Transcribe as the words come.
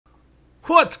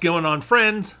What's going on,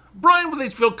 friends? Brian with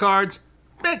HvilleCards,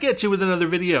 back at you with another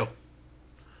video.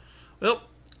 Well,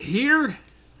 here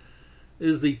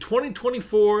is the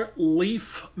 2024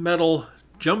 Leaf Metal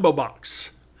Jumbo Box.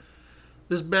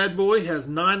 This bad boy has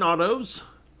 9 autos,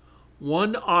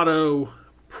 1 auto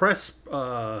press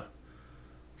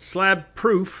slab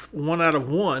proof, 1 out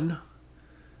of 1,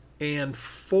 and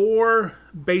 4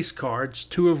 base cards,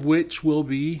 2 of which will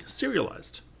be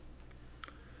serialized.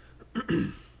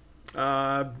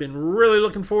 I've been really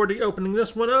looking forward to opening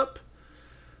this one up.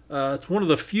 It's one of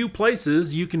the few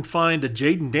places you can find a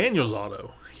Jaden Daniels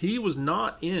auto. He was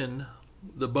not in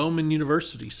the Bowman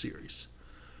University series,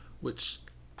 which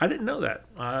I didn't know that.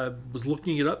 I was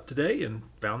looking it up today and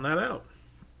found that out.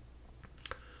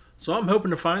 So I'm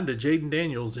hoping to find a Jaden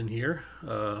Daniels in here.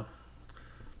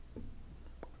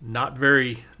 Not a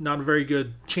very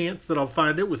good chance that I'll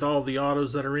find it with all the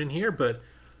autos that are in here, but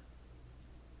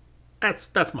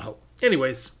that's my hope.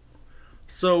 Anyways,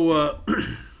 so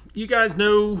you guys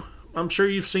know, I'm sure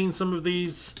you've seen some of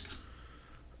these.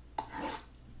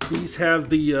 These have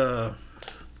the oh,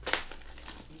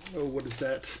 what is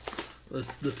that?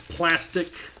 This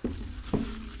plastic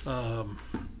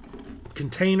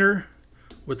container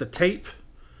with a tape,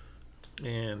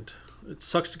 and it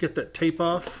sucks to get that tape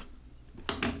off.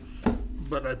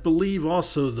 But I believe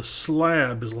also the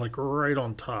slab is like right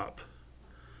on top.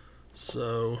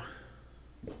 So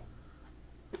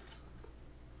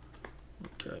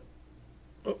okay.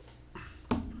 Oh.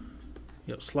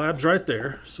 Yep, slab's right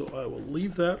there. So I will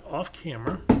leave that off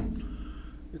camera.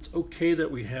 It's okay that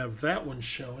we have that one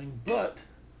showing, but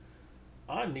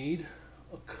I need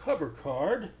a cover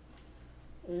card.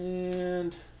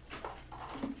 And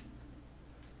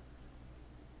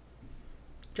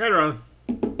Catron.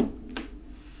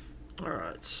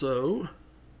 Alright, so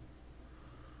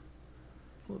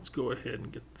let's go ahead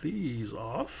and get these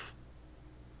off.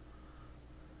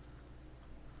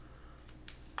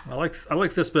 I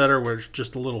like this better, where it's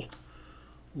just a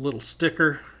little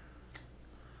sticker.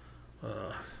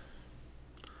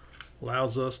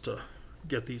 Allows us to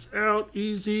get these out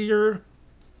easier.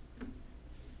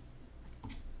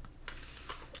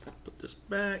 Put this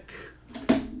back.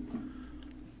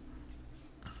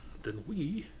 Then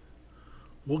we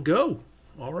will go.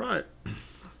 All right.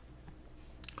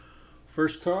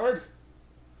 First card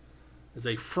is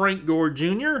a Frank Gore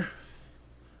Jr.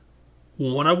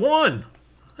 1 of 1.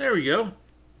 There we go.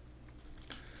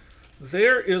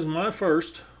 There is my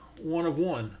first 1 of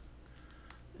 1.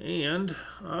 And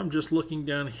I'm just looking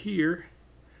down here,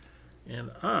 and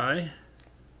I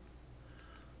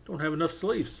don't have enough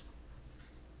sleeves.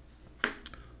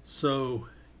 So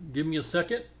give me a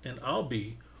second, and I'll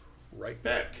be right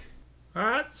back. All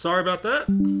right, sorry about that.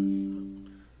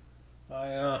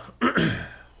 I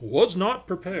was not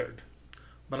prepared,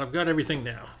 but I've got everything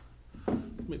now.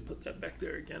 Let me put that back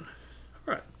there again.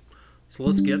 All right, so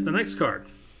let's get the next card.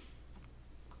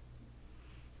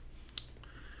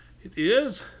 It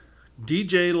is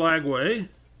DJ Lagway,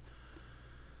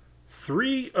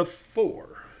 3 of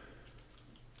 4.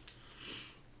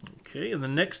 Okay, and the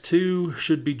next 2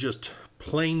 should be just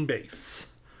plain base,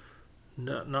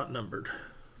 not numbered.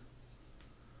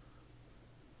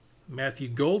 Matthew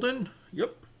Golden,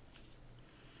 yep.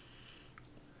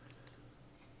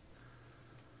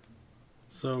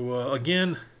 So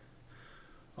again,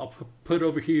 I'll put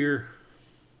over here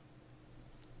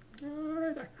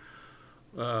who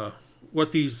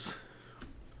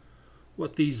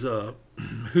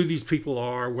these people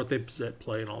are, what they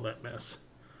play, and all that mess.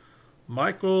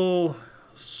 Michael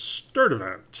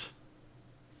Sturdivant.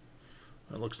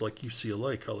 That looks like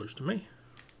UCLA colors to me.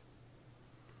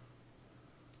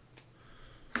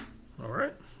 All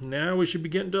right, now we should be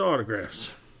getting to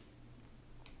autographs.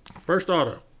 First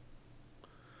auto,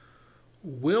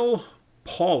 Will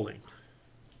Pauling.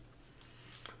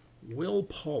 Will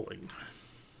Pauling.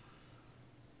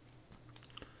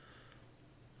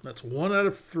 That's 1 out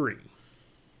of 3.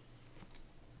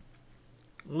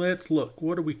 Let's look.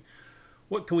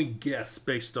 What can we guess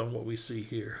based on what we see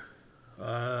here?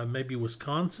 Maybe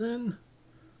Wisconsin?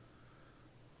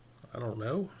 I don't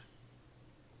know.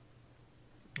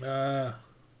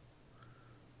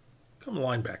 Come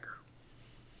linebacker.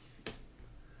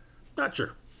 Not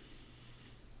sure.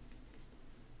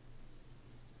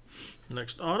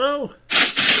 Next auto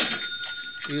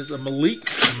is a Malik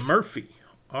Murphy.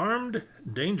 Armed,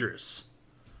 dangerous.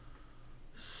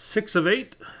 6 of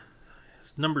 8.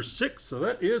 It's number 6, so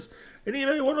that is an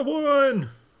EVA 1 of 1.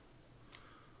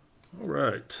 All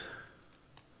right.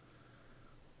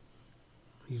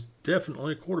 He's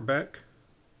definitely a quarterback.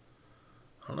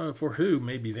 I don't know for who.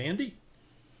 Maybe Vandy?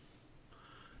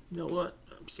 You know what?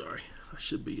 I'm sorry. I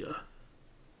should be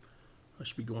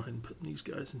going ahead and putting these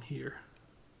guys in here.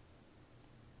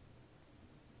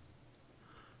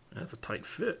 That's a tight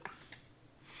fit.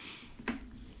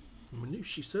 I knew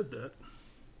she said that.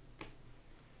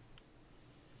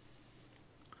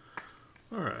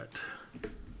 All right.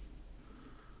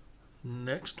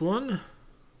 Next one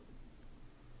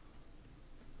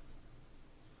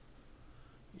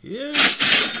is,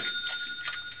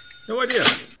 no idea.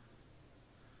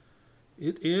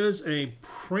 It is a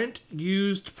print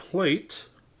used plate.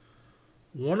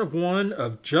 1 of 1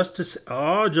 of Justice.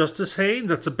 Oh, Justice Haynes.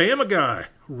 That's a Bama guy.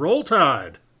 Roll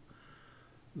Tide.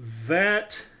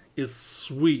 That is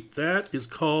sweet. That is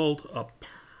called a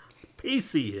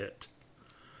PC hit.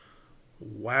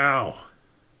 Wow.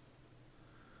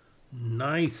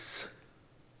 Nice.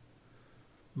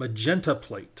 Magenta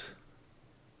plate.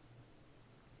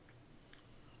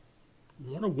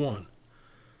 1 of 1.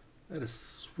 That is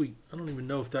sweet. I don't even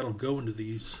know if that'll go into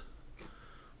these.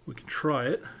 We can try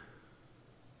it.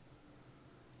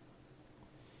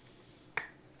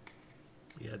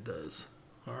 Yeah, it does.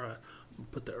 All right. I'll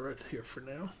put that right here for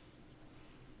now.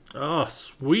 Oh,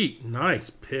 sweet. Nice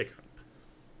pickup.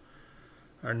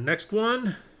 Our next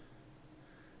one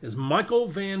is Michael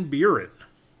Van Buren.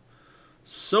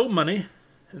 So money.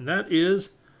 And that is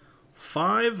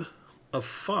 5 of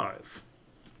 5.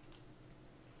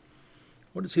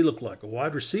 What does he look like? A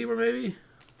wide receiver, maybe?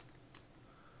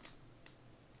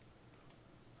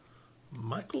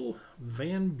 Michael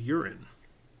Van Buren.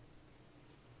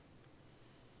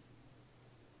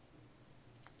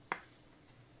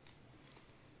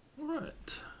 All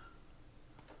right.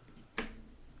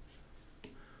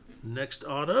 Next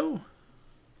auto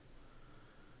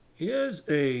is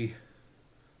a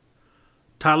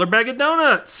Tyler Bag of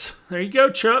Donuts. There you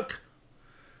go, Chuck.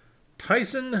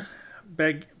 Tyson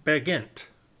Bagent.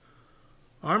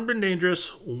 Armed and Dangerous,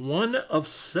 1 of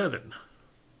 7.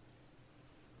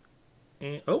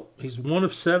 And, oh, he's 1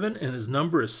 of 7, and his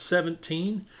number is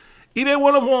 17. eBay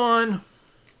 1 of 1.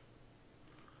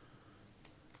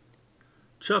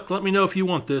 Chuck, let me know if you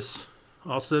want this.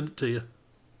 I'll send it to you.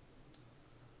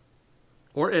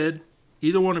 Or Ed.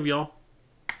 Either one of y'all.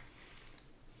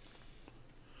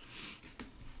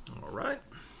 All right.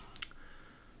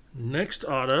 Next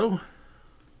auto.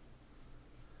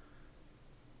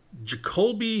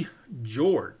 Jacoby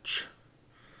George.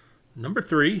 Number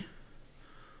 3.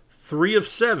 3 of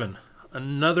 7.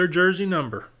 Another jersey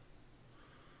number.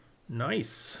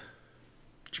 Nice.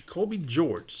 Jacoby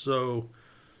George. So,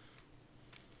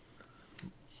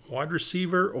 wide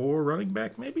receiver or running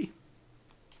back, maybe?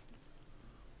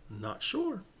 Not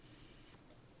sure.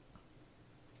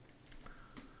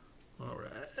 All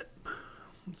right.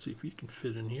 Let's see if you can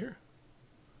fit in here.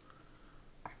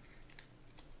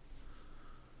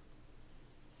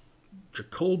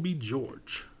 Jacoby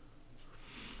George.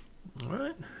 All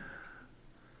right.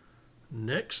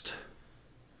 Next,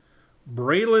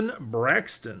 Braylon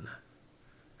Braxton.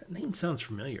 That name sounds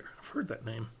familiar. I've heard that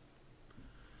name.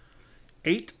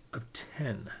 8 of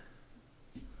 10.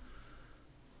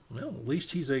 Well, at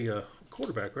least he's a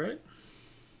quarterback, right?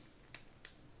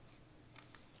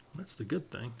 That's the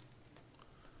good thing.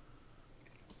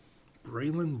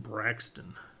 Braylon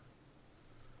Braxton.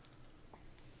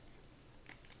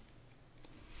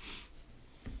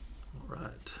 All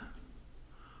right.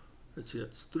 Let's see,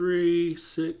 that's 3,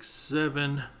 6,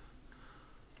 7.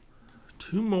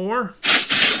 2 more.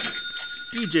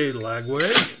 DJ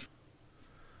Lagway.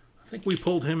 I think we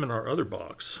pulled him in our other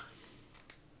box.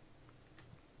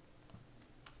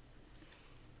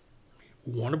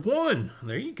 1 of 1.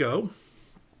 There you go.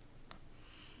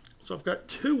 So I've got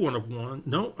 2 1 of 1.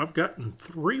 No, I've gotten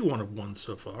 3 1 of 1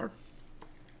 so far.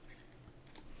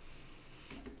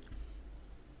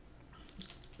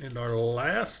 And our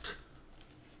last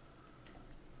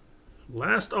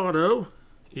auto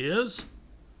is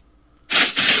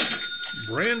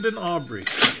Brandon Aubrey.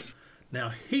 Now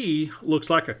he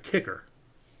looks like a kicker.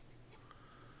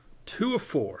 2 of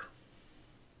 4.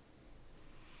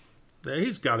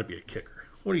 He's got to be a kicker.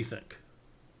 What do you think?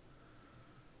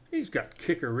 He's got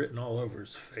kicker written all over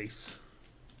his face.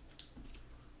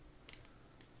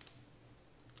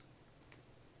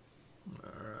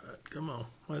 All right, come on.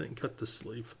 I didn't cut the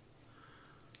sleeve.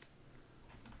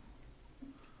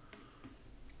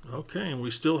 Okay, and we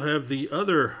still have the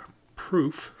other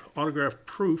proof, autograph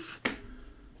proof,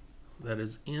 that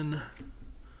is in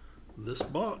this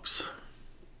box.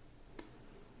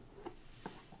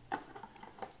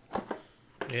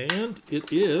 And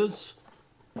it is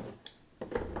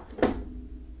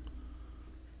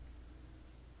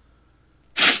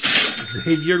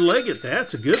Xavier Leggett.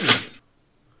 That's a good one.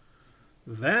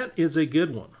 That that is a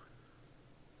good one.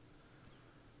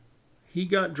 He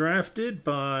got drafted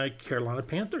by Carolina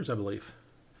Panthers, I believe.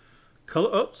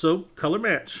 Color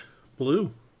match.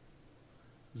 Blue.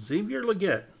 Xavier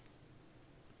Legette.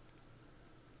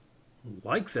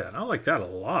 Like that. I like that a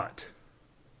lot.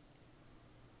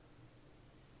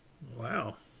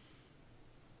 Wow.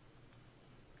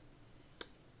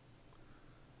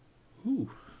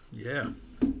 Ooh, yeah.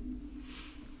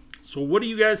 So what do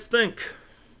you guys think?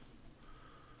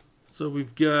 So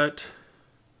we've got...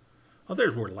 Oh,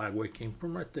 there's where Lagway came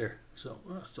from right there. So,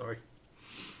 sorry.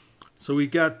 So we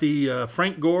got the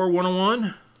Frank Gore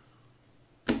 101.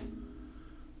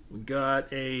 We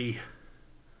got a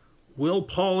Will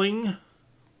Pauling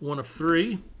 1 of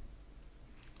 3.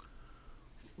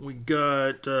 We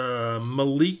got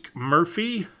Malik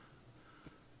Murphy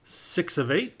 6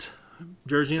 of 8,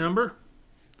 jersey number.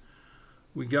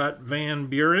 We got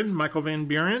Michael Van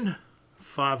Buren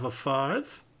 5 of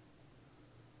 5.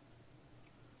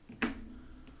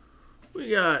 We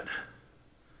got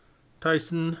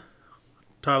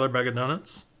Tyler Bag of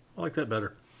Donuts. I like that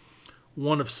better.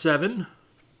 1 of 7.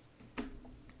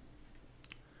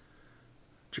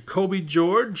 Jacoby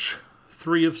George,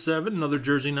 3 of 7, another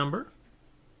jersey number.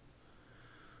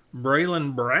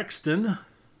 Braylon Braxton,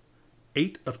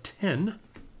 8 of 10.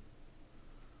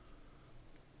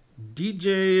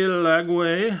 DJ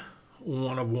Lagway,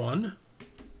 1 of 1.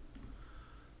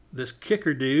 This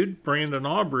kicker dude, Brandon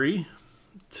Aubrey,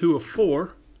 2 of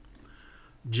 4.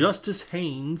 Justice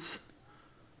Haynes,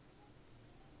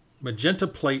 magenta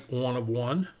plate, 1 of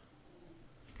 1.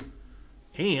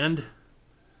 And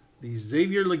the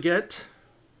Xavier Legette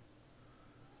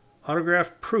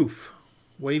autograph proof,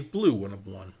 wave blue, 1 of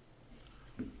 1.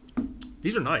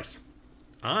 These are nice.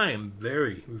 I am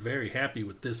very, very happy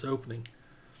with this opening.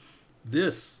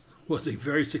 This was a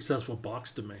very successful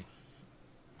box to me.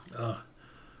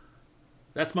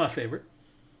 That's my favorite,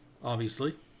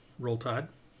 obviously. Roll Tide.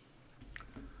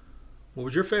 What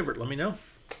was your favorite? Let me know.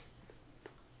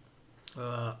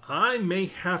 I may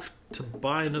have to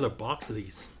buy another box of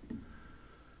these.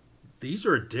 These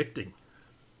are addicting.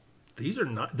 These are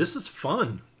not. This is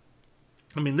fun.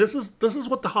 I mean, this is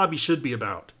what the hobby should be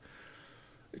about.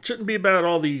 It shouldn't be about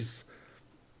all these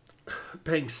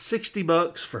paying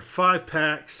 $60 for 5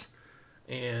 packs,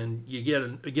 and you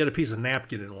get a piece of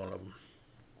napkin in one of them.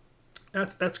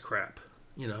 That's crap.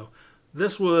 You know,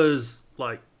 this was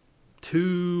like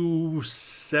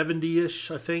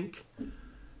 $270-ish, I think.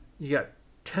 You got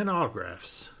 10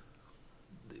 autographs.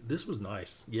 This was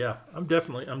nice. Yeah, I'm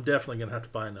definitely gonna have to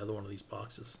buy another one of these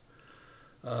boxes.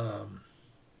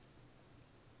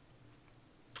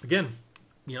 Again,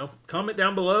 you know, comment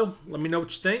down below. Let me know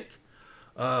what you think.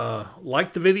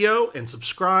 Like the video and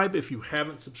subscribe if you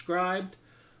haven't subscribed.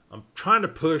 I'm trying to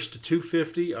push to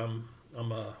 250. I'm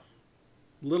a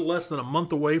little less than a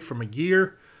month away from a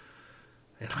year,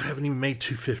 and I haven't even made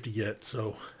 250 yet.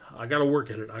 So I got to work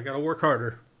at it. I got to work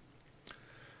harder.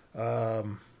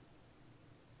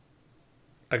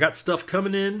 I got stuff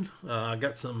coming in. I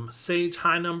got some Sage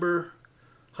high number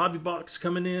hobby box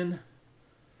coming in.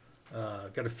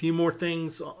 Got a few more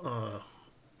things on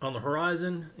the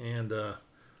horizon, and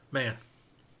man,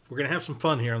 we're gonna have some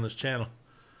fun here on this channel.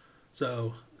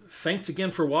 So thanks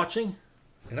again for watching,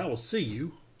 and I will see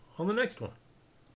you on the next one.